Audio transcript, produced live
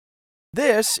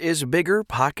This is Bigger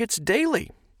Pockets Daily,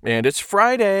 and it's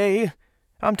Friday.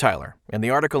 I'm Tyler, and the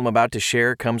article I'm about to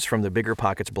share comes from the Bigger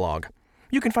Pockets blog.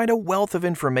 You can find a wealth of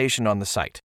information on the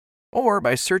site, or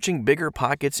by searching Bigger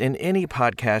Pockets in any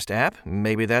podcast app.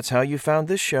 Maybe that's how you found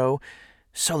this show.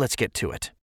 So let's get to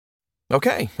it.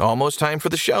 Okay, almost time for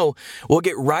the show. We'll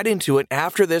get right into it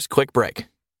after this quick break.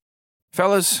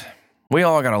 Fellas, we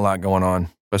all got a lot going on,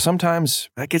 but sometimes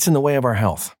that gets in the way of our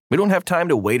health. We don't have time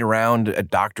to wait around at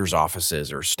doctor's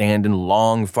offices or stand in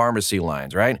long pharmacy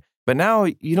lines, right? But now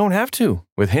you don't have to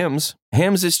with Hims.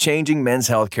 Hims is changing men's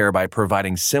healthcare by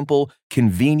providing simple,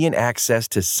 convenient access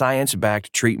to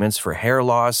science-backed treatments for hair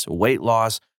loss, weight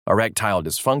loss, erectile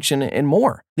dysfunction, and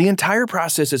more. The entire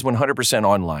process is 100%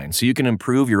 online, so you can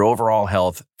improve your overall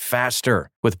health faster.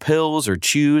 With pills or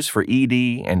chews for ED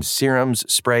and serums,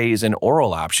 sprays, and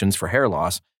oral options for hair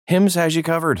loss, Hims has you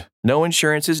covered. No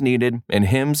insurance is needed, and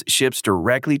Hims ships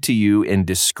directly to you in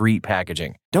discreet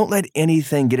packaging. Don't let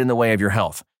anything get in the way of your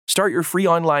health. Start your free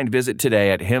online visit today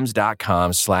at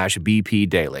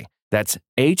hims.com/bpdaily. That's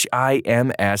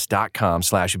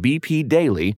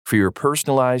HIMS.com/bpdaily for your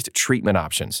personalized treatment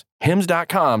options.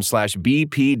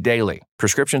 hims.com/bpdaily.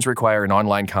 Prescriptions require an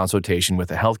online consultation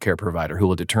with a healthcare provider who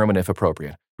will determine if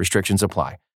appropriate. Restrictions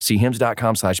apply. See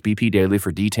hims.com/bpdaily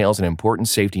for details and important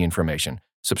safety information.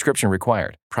 Subscription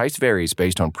required. Price varies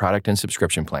based on product and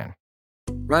subscription plan.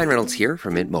 Ryan Reynolds here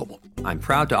from Mint Mobile. I'm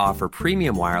proud to offer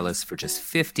premium wireless for just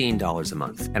 $15 a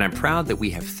month. And I'm proud that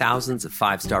we have thousands of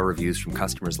 5-star reviews from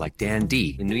customers like Dan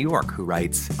D. in New York, who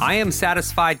writes, "I am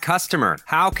satisfied customer.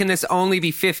 How can this only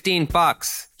be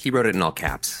 $15? He wrote it in all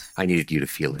caps. I needed you to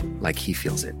feel it like he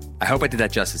feels it. I hope I did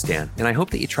that justice, Dan. And I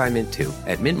hope that you try Mint too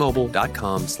at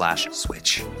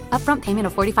mintmobile.com/switch. Upfront payment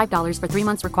of $45 for 3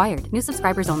 months required. New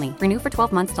subscribers only. Renew for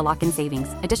 12 months to lock in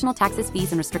savings. Additional taxes,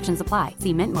 fees, and restrictions apply.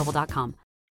 See mintmobile.com.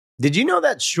 Did you know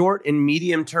that short and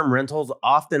medium-term rentals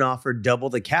often offer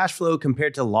double the cash flow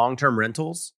compared to long-term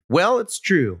rentals? Well, it's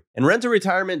true. And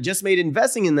Rent-A-Retirement just made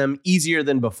investing in them easier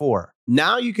than before.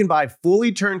 Now you can buy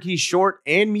fully turnkey short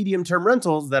and medium-term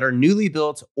rentals that are newly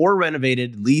built or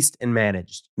renovated, leased, and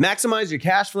managed. Maximize your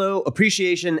cash flow,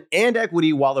 appreciation, and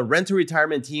equity while the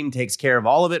Rent-A-Retirement team takes care of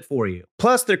all of it for you.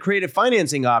 Plus, their creative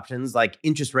financing options like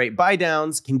interest rate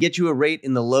buy-downs can get you a rate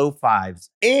in the low fives.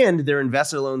 And their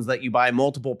investor loans let you buy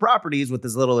multiple properties with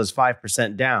as little as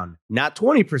 5% down. Not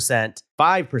 20%,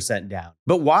 5% down.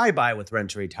 But why buy with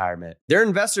Rent-A-Retirement? They're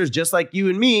investors just like you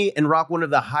and me and rock one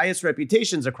of the highest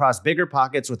reputations across Bigger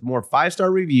Pockets with more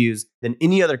 5-star reviews than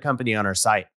any other company on our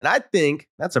site. And I think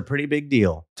that's a pretty big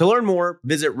deal. To learn more,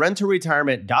 visit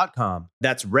rentaretirement.com.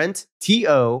 That's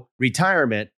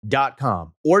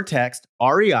rentaretirement.com or text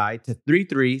REI to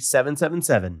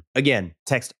 33777. Again,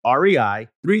 text REI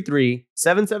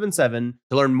 33777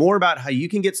 to learn more about how you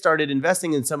can get started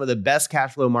investing in some of the best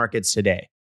cash flow markets today.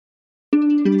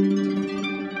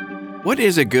 What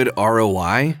is a good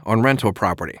ROI on rental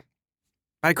property?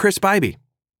 By Chris Bibey.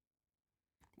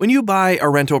 When you buy a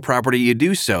rental property, you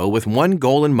do so with one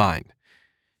goal in mind: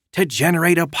 to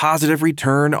generate a positive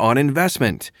return on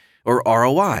investment, or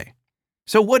ROI.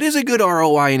 So what is a good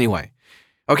ROI anyway?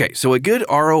 Okay, so a good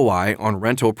ROI on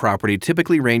rental property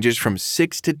typically ranges from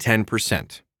 6 to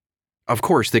 10%. Of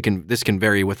course, this can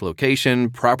vary with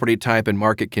location, property type, and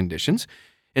market conditions.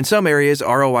 In some areas,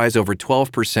 ROIs over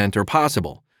 12% are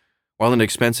possible, while in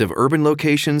expensive urban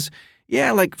locations,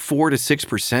 like 4 to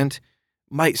 6%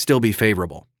 might still be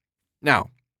favorable.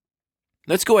 Now,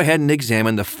 let's go ahead and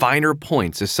examine the finer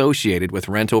points associated with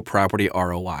rental property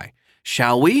ROI.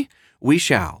 Shall we? We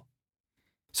shall.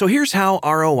 So here's how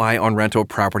ROI on rental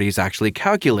property is actually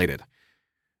calculated.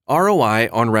 ROI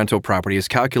on rental property is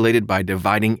calculated by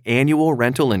dividing annual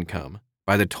rental income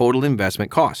by the total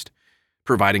investment cost,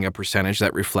 providing a percentage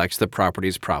that reflects the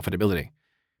property's profitability.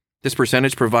 This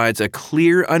percentage provides a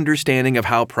clear understanding of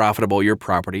how profitable your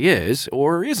property is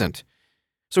or isn't.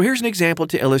 So here's an example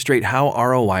to illustrate how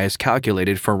ROI is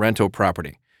calculated for rental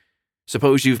property.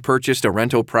 Suppose you've purchased a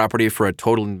rental property for a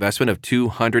total investment of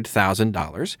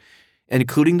 $200,000,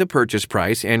 including the purchase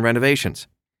price and renovations.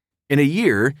 In a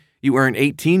year, you earn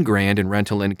 $18,000 in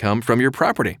rental income from your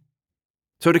property.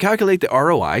 So to calculate the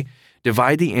ROI,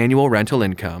 divide the annual rental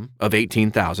income of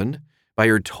 $18,000 by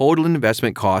your total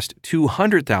investment cost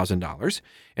 $200,000,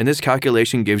 and this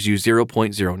calculation gives you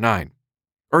 0.09,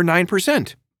 or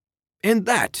 9%. And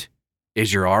that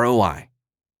is your ROI.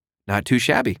 Not too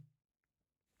shabby.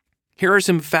 Here are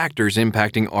some factors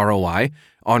impacting ROI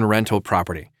on rental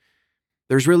property.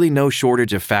 There's really no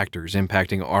shortage of factors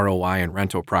impacting ROI on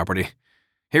rental property.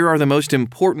 Here are the most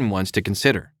important ones to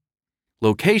consider.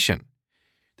 Location.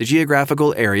 The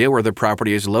geographical area where the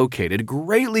property is located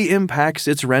greatly impacts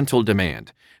its rental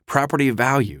demand, property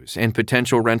values, and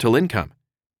potential rental income.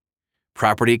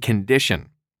 Property condition.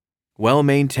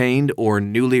 Well-maintained or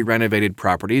newly renovated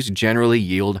properties generally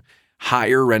yield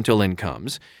higher rental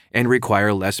incomes and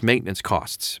require less maintenance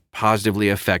costs, positively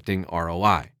affecting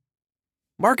ROI.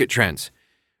 Market trends.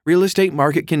 Real estate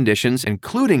market conditions,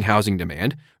 including housing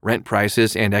demand, rent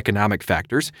prices, and economic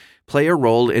factors, play a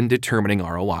role in determining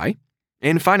ROI.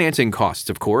 And financing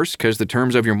costs, of course, because the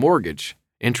terms of your mortgage,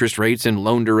 interest rates and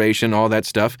loan duration, all that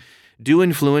stuff, do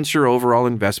influence your overall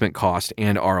investment cost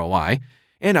and ROI,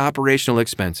 and operational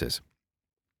expenses.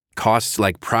 Costs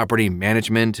like property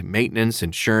management, maintenance,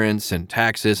 insurance, and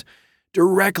taxes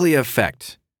directly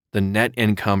affect the net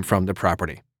income from the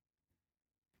property.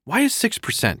 Why is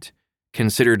 6%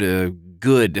 considered a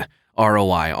good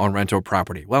ROI on rental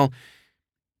property? Well,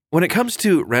 when it comes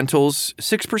to rentals,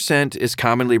 6% is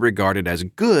commonly regarded as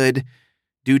good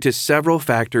due to several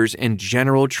factors and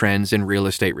general trends in real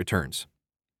estate returns.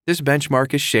 This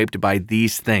benchmark is shaped by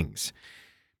these things.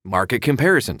 Market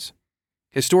comparisons.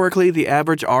 Historically, the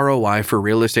average ROI for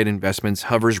real estate investments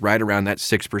hovers right around that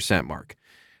 6% mark.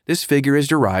 This figure is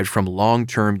derived from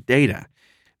long-term data,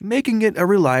 making it a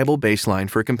reliable baseline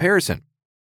for comparison.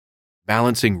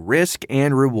 Balancing risk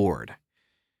and reward.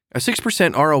 A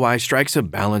 6% ROI strikes a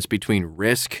balance between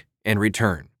risk and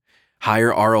return.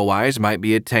 Higher ROIs might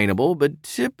be attainable, but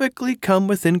typically come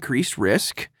with increased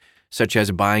risk, such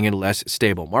as buying in less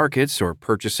stable markets or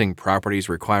purchasing properties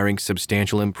requiring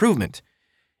substantial improvement.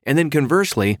 And then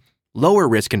conversely, lower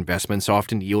risk investments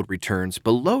often yield returns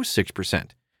below 6%.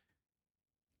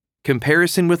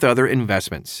 Comparison with other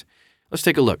investments. Let's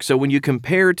take a look. So when you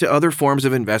compare to other forms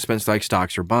of investments like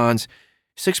stocks or bonds,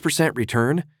 6%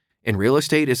 return in real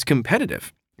estate is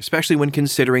competitive, especially when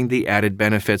considering the added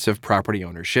benefits of property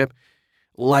ownership,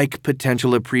 like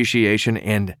potential appreciation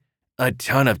and a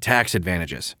ton of tax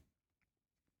advantages.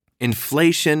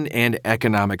 Inflation and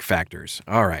economic factors.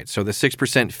 All right, so the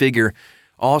 6% figure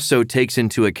also takes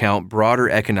into account broader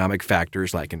economic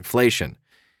factors like inflation.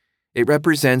 It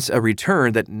represents a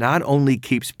return that not only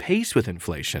keeps pace with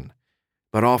inflation,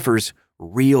 but offers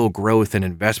real growth in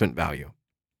investment value.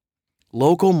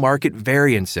 Local market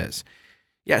variances.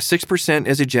 6%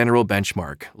 is a general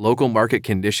benchmark. Local market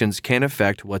conditions can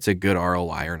affect what's a good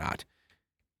ROI or not.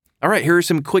 All right, here are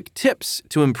some quick tips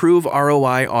to improve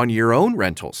ROI on your own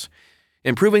rentals.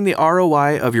 Improving the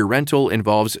ROI of your rental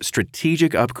involves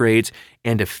strategic upgrades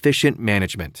and efficient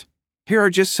management. Here are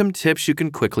just some tips you can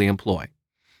quickly employ.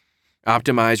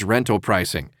 Optimize rental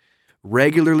pricing.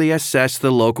 Regularly assess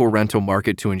the local rental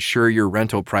market to ensure your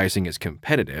rental pricing is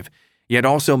competitive, yet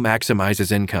also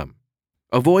maximizes income.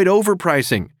 Avoid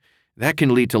overpricing. That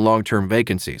can lead to long-term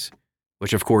vacancies,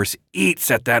 which of course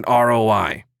eats at that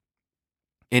ROI.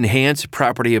 Enhance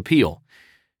property appeal.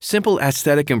 Simple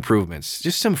aesthetic improvements,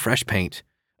 just some fresh paint,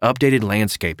 updated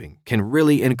landscaping, can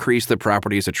really increase the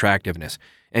property's attractiveness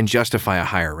and justify a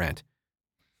higher rent.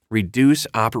 Reduce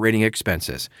operating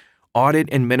expenses. Audit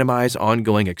and minimize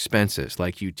ongoing expenses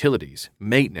like utilities,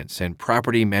 maintenance, and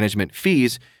property management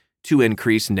fees to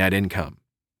increase net income.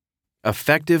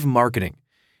 Effective marketing.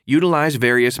 Utilize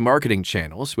various marketing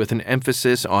channels with an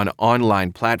emphasis on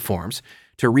online platforms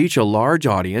to reach a large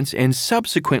audience and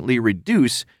subsequently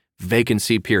reduce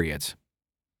vacancy periods.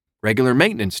 Regular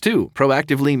maintenance, too.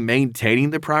 Proactively maintaining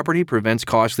the property prevents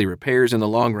costly repairs in the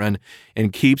long run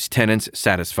and keeps tenants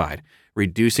satisfied,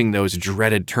 reducing those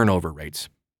dreaded turnover rates.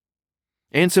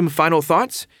 And some final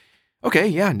thoughts?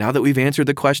 Now that we've answered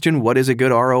the question, what is a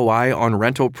good ROI on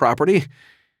rental property?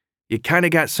 You kind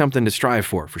of got something to strive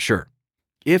for sure.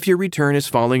 If your return is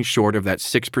falling short of that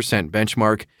 6%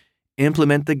 benchmark,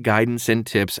 implement the guidance and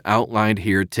tips outlined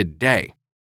here today.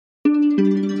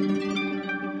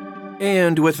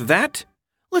 And with that,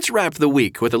 let's wrap the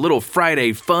week with a little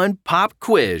Friday fun pop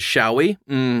quiz, shall we?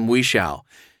 We shall.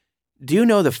 Do you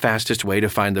know the fastest way to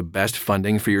find the best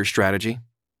funding for your strategy?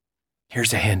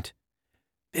 Here's a hint.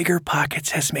 Bigger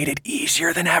Pockets has made it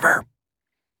easier than ever.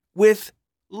 With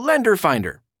Lender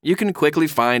Finder, you can quickly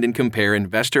find and compare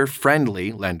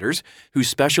investor-friendly lenders who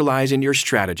specialize in your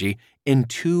strategy in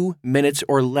 2 minutes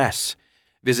or less.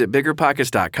 Visit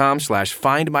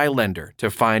biggerpockets.com/findmylender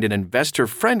to find an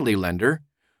investor-friendly lender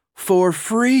for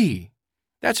free.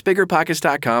 That's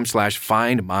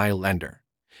biggerpockets.com/findmylender.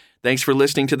 Thanks for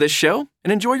listening to this show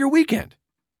and enjoy your weekend.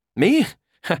 Me?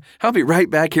 I'll be right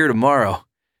back here tomorrow.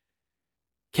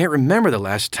 Can't remember the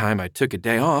last time I took a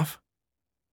day off.